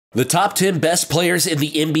The top 10 best players in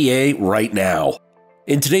the NBA right now.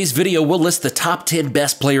 In today's video, we'll list the top 10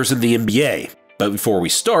 best players in the NBA. But before we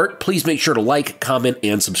start, please make sure to like, comment,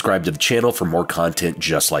 and subscribe to the channel for more content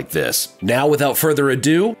just like this. Now, without further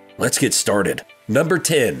ado, let's get started. Number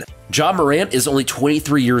 10. Ja Morant is only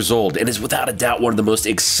 23 years old and is without a doubt one of the most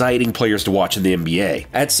exciting players to watch in the NBA.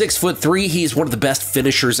 At 6'3", he's one of the best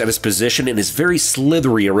finishers at his position and is very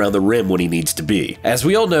slithery around the rim when he needs to be. As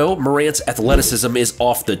we all know, Morant's athleticism is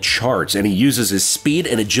off the charts, and he uses his speed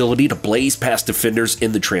and agility to blaze past defenders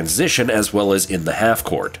in the transition as well as in the half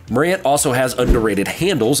court. Morant also has underrated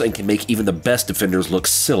handles and can make even the best defenders look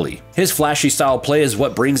silly. His flashy style play is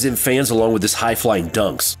what brings in fans along with his high-flying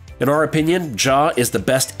dunks. In our opinion, Ja is the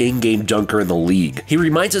best in-game dunker in the league. He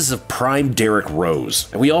reminds us of prime Derrick Rose,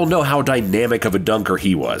 and we all know how dynamic of a dunker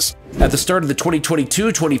he was. At the start of the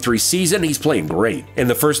 2022-23 season, he's playing great. In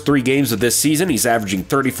the first 3 games of this season, he's averaging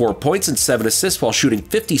 34 points and 7 assists while shooting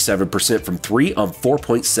 57% from 3 on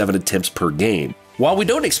 4.7 attempts per game. While we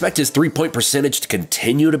don't expect his three-point percentage to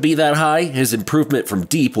continue to be that high, his improvement from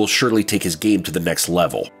deep will surely take his game to the next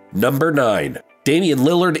level. Number 9. Damian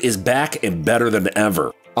Lillard is back and better than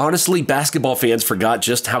ever. Honestly, basketball fans forgot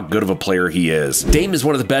just how good of a player he is. Dame is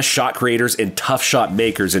one of the best shot creators and tough shot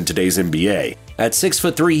makers in today's NBA. At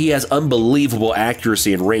 6'3", he has unbelievable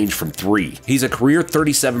accuracy and range from 3. He's a career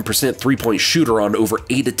 37% three-point shooter on over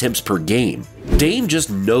 8 attempts per game. Dame just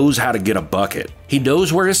knows how to get a bucket. He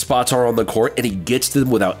knows where his spots are on the court and he gets to them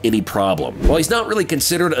without any problem. While he's not really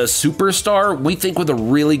considered a superstar, we think with a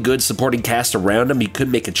really good supporting cast around him, he could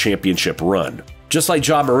make a championship run. Just like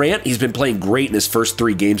Ja Morant, he's been playing great in his first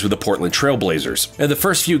 3 games with the Portland Trail Blazers. In the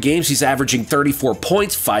first few games, he's averaging 34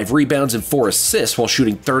 points, 5 rebounds, and 4 assists while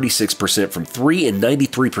shooting 36% from 3 and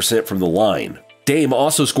 93% from the line. Dame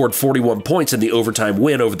also scored 41 points in the overtime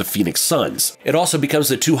win over the Phoenix Suns. It also becomes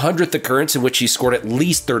the 200th occurrence in which he scored at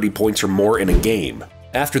least 30 points or more in a game.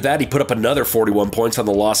 After that, he put up another 41 points on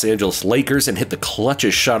the Los Angeles Lakers and hit the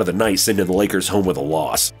clutchest shot of the night, sending the Lakers home with a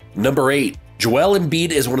loss. Number 8. Joel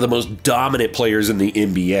Embiid is one of the most dominant players in the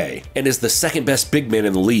NBA and is the second best big man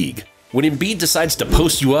in the league. When Embiid decides to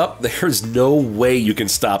post you up, there's no way you can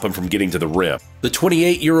stop him from getting to the rim. The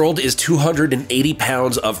 28-year-old is 280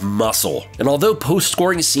 pounds of muscle, and although post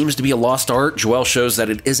scoring seems to be a lost art, Joel shows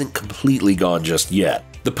that it isn't completely gone just yet.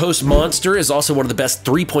 The post monster is also one of the best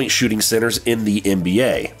three-point shooting centers in the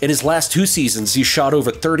NBA. In his last 2 seasons, he shot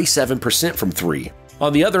over 37% from 3.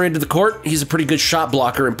 On the other end of the court, he's a pretty good shot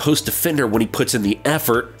blocker and post defender when he puts in the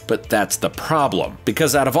effort, but that's the problem.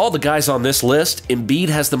 Because out of all the guys on this list, Embiid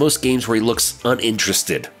has the most games where he looks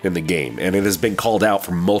uninterested in the game, and it has been called out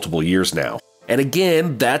for multiple years now. And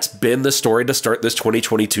again, that's been the story to start this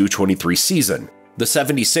 2022-23 season. The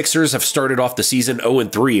 76ers have started off the season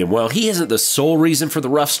 0-3, and while he isn't the sole reason for the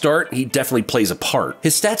rough start, he definitely plays a part.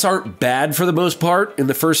 His stats aren't bad for the most part. In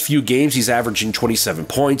the first few games, he's averaging 27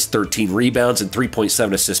 points, 13 rebounds, and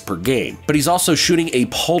 3.7 assists per game. But he's also shooting a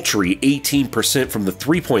paltry 18% from the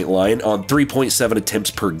three-point line on 3.7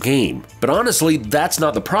 attempts per game. But honestly, that's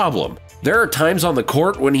not the problem. There are times on the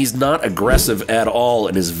court when he's not aggressive at all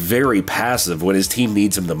and is very passive when his team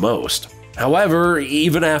needs him the most. However,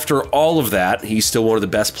 even after all of that, he's still one of the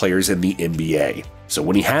best players in the NBA. So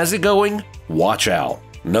when he has it going, watch out.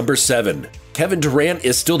 Number 7. Kevin Durant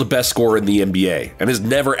is still the best scorer in the NBA and has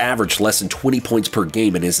never averaged less than 20 points per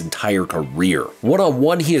game in his entire career.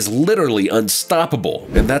 One-on-one, he is literally unstoppable,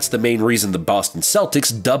 and that's the main reason the Boston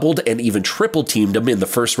Celtics doubled and even triple teamed him in the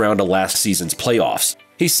first round of last season's playoffs.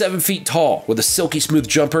 He's 7 feet tall, with a silky smooth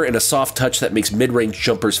jumper and a soft touch that makes mid-range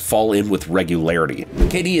jumpers fall in with regularity.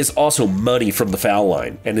 KD is also money from the foul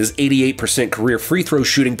line, and his 88% career free throw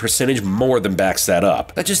shooting percentage more than backs that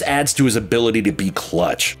up. That just adds to his ability to be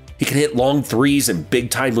clutch. He can hit long threes in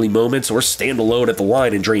big timely moments or stand alone at the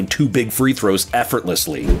line and drain 2 big free throws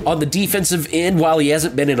effortlessly. On the defensive end, while he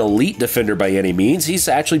hasn't been an elite defender by any means, he's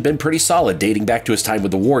actually been pretty solid dating back to his time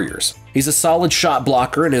with the Warriors. He's a solid shot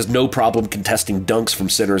blocker and has no problem contesting dunks from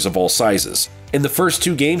centers of all sizes. In the first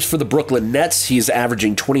 2 games for the Brooklyn Nets, he is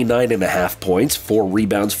averaging 29.5 points, 4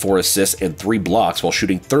 rebounds, 4 assists, and 3 blocks while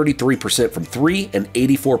shooting 33% from 3 and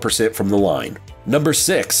 84% from the line. Number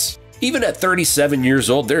 6. Even at 37 years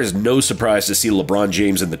old, there is no surprise to see LeBron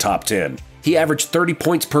James in the top 10. He averaged 30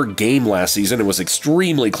 points per game last season and was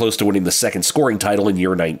extremely close to winning the second scoring title in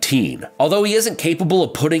year 19. Although he isn't capable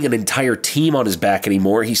of putting an entire team on his back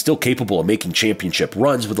anymore, he's still capable of making championship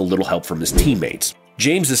runs with a little help from his teammates.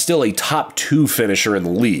 James is still a top 2 finisher in the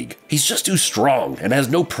league. He's just too strong and has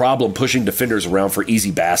no problem pushing defenders around for easy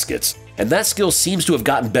baskets. and that skill seems to have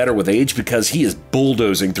gotten better with age because he is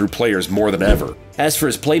bulldozing through players more than ever. As for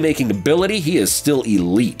his playmaking ability, he is still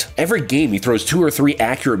elite. Every game he throws 2 or 3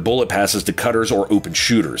 accurate bullet passes to cutters or open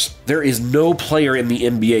shooters. There is no player in the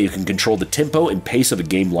NBA who can control the tempo and pace of a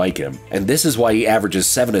game like him, and this is why he averages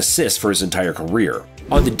 7 assists for his entire career.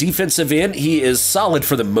 On the defensive end, he is solid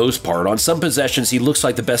for the most part. On some possessions, he looks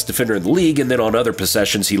like the best defender in the league, and then on other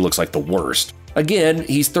possessions, he looks like the worst. Again,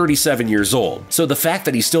 he's 37 years old, so the fact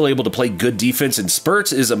that he's still able to play good defense in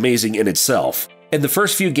spurts is amazing in itself. In the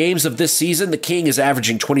first few games of this season, the King is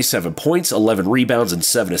averaging 27 points, 11 rebounds, and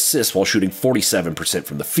 7 assists while shooting 47%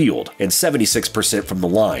 from the field and 76% from the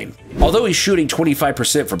line. Although he's shooting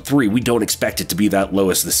 25% from 3, we don't expect it to be that low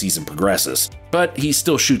as the season progresses, but he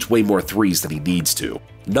still shoots way more threes than he needs to.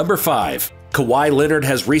 Number 5. Kawhi Leonard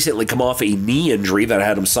has recently come off a knee injury that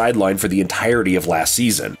had him sidelined for the entirety of last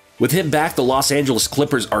season. With him back, the Los Angeles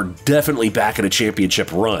Clippers are definitely back in a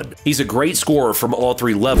championship run. He's a great scorer from all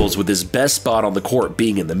 3 levels, with his best spot on the court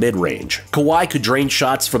being in the mid-range. Kawhi could drain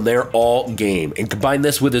shots from there all game, and combine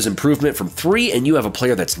this with his improvement from 3 and you have a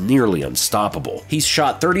player that's nearly unstoppable. He's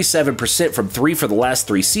shot 37% from 3 for the last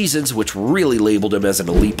 3 seasons, which really labeled him as an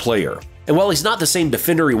elite player. And while he's not the same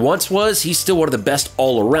defender he once was, he's still one of the best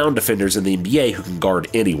all-around defenders in the NBA who can guard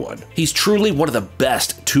anyone. He's truly one of the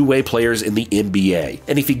best two-way players in the NBA,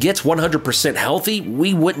 and if he gets 100% healthy,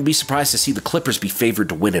 we wouldn't be surprised to see the Clippers be favored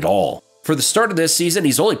to win it all. For the start of this season,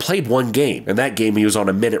 he's only played 1 game, and that game he was on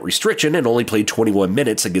a minute restriction and only played 21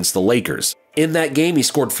 minutes against the Lakers. In that game, he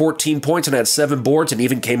scored 14 points and had 7 boards and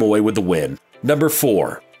even came away with the win. Number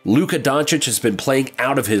 4. Luka Doncic has been playing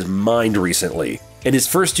out of his mind recently. In his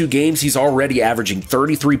first 2 games, he's already averaging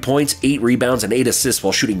 33 points, 8 rebounds, and 8 assists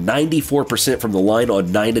while shooting 94% from the line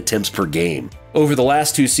on 9 attempts per game. Over the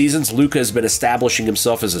last 2 seasons, Luka has been establishing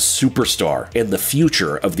himself as a superstar and the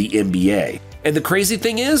future of the NBA. And the crazy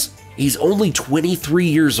thing is, he's only 23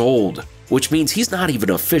 years old, which means he's not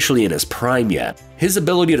even officially in his prime yet. His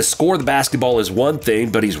ability to score the basketball is one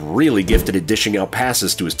thing, but he's really gifted at dishing out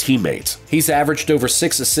passes to his teammates. He's averaged over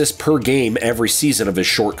 6 assists per game every season of his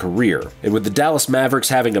short career. And with the Dallas Mavericks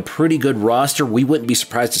having a pretty good roster, we wouldn't be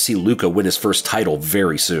surprised to see Luka win his first title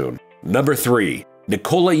very soon. Number 3.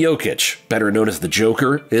 Nikola Jokic, better known as the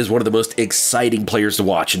Joker, is one of the most exciting players to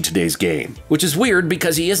watch in today's game. Which is weird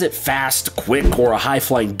because he isn't fast, quick, or a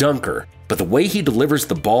high-flying dunker, but the way he delivers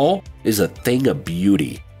the ball is a thing of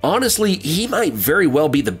beauty. Honestly, he might very well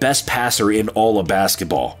be the best passer in all of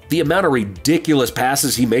basketball. The amount of ridiculous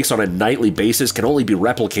passes he makes on a nightly basis can only be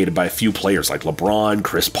replicated by a few players like LeBron,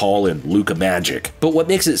 Chris Paul, and Luka Magic. But what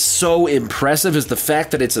makes it so impressive is the fact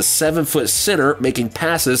that it's a 7-foot center making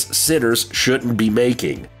passes centers shouldn't be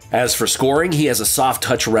making. As for scoring, he has a soft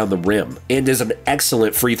touch around the rim and is an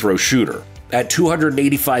excellent free throw shooter. At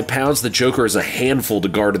 285 pounds, the Joker is a handful to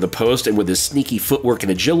guard in the post, and with his sneaky footwork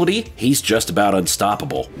and agility, he's just about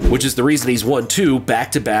unstoppable, which is the reason he's won 2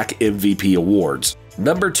 back-to-back MVP awards.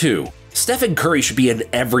 Number 2. Stephen Curry should be in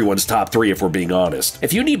everyone's top 3 if we're being honest.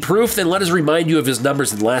 If you need proof, then let us remind you of his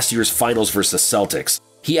numbers in last year's finals versus the Celtics.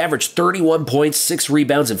 He averaged 31 points, 6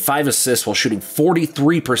 rebounds, and 5 assists while shooting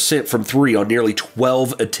 43% from 3 on nearly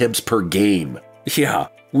 12 attempts per game. Yeah,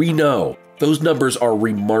 we know. Those numbers are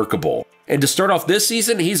remarkable. And to start off this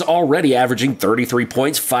season, he's already averaging 33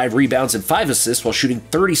 points, 5 rebounds, and 5 assists while shooting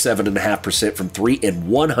 37.5% from 3 and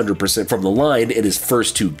 100% from the line in his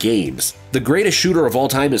first 2 games. The greatest shooter of all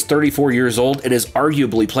time is 34 years old and is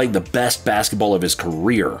arguably playing the best basketball of his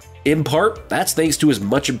career. In part, that's thanks to his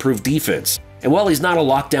much improved defense. And while he's not a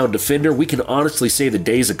lockdown defender, we can honestly say the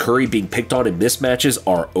days of Curry being picked on in mismatches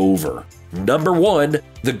are over. Number 1,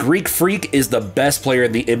 the Greek Freak is the best player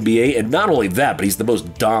in the NBA, and not only that, but he's the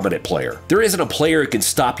most dominant player. There isn't a player who can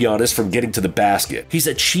stop Giannis from getting to the basket. He's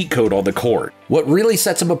a cheat code on the court. What really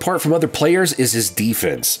sets him apart from other players is his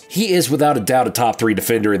defense. He is without a doubt a top 3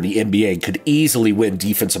 defender in the NBA and could easily win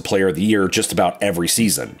Defensive Player of the Year just about every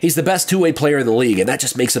season. He's the best two-way player in the league, and that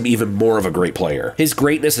just makes him even more of a great player. His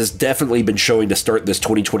greatness has definitely been showing to start this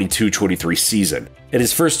 2022-23 season. In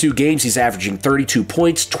his first 2 games, he's averaging 32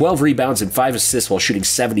 points, 12 rebounds, and 5 assists while shooting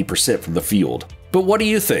 70% from the field. But what do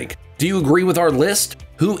you think? Do you agree with our list?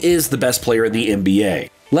 Who is the best player in the NBA?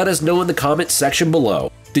 Let us know in the comments section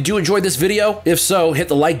below. Did you enjoy this video? If so, hit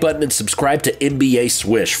the like button and subscribe to NBA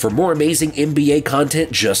Swish for more amazing NBA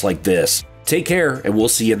content just like this. Take care, and we'll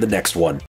see you in the next one.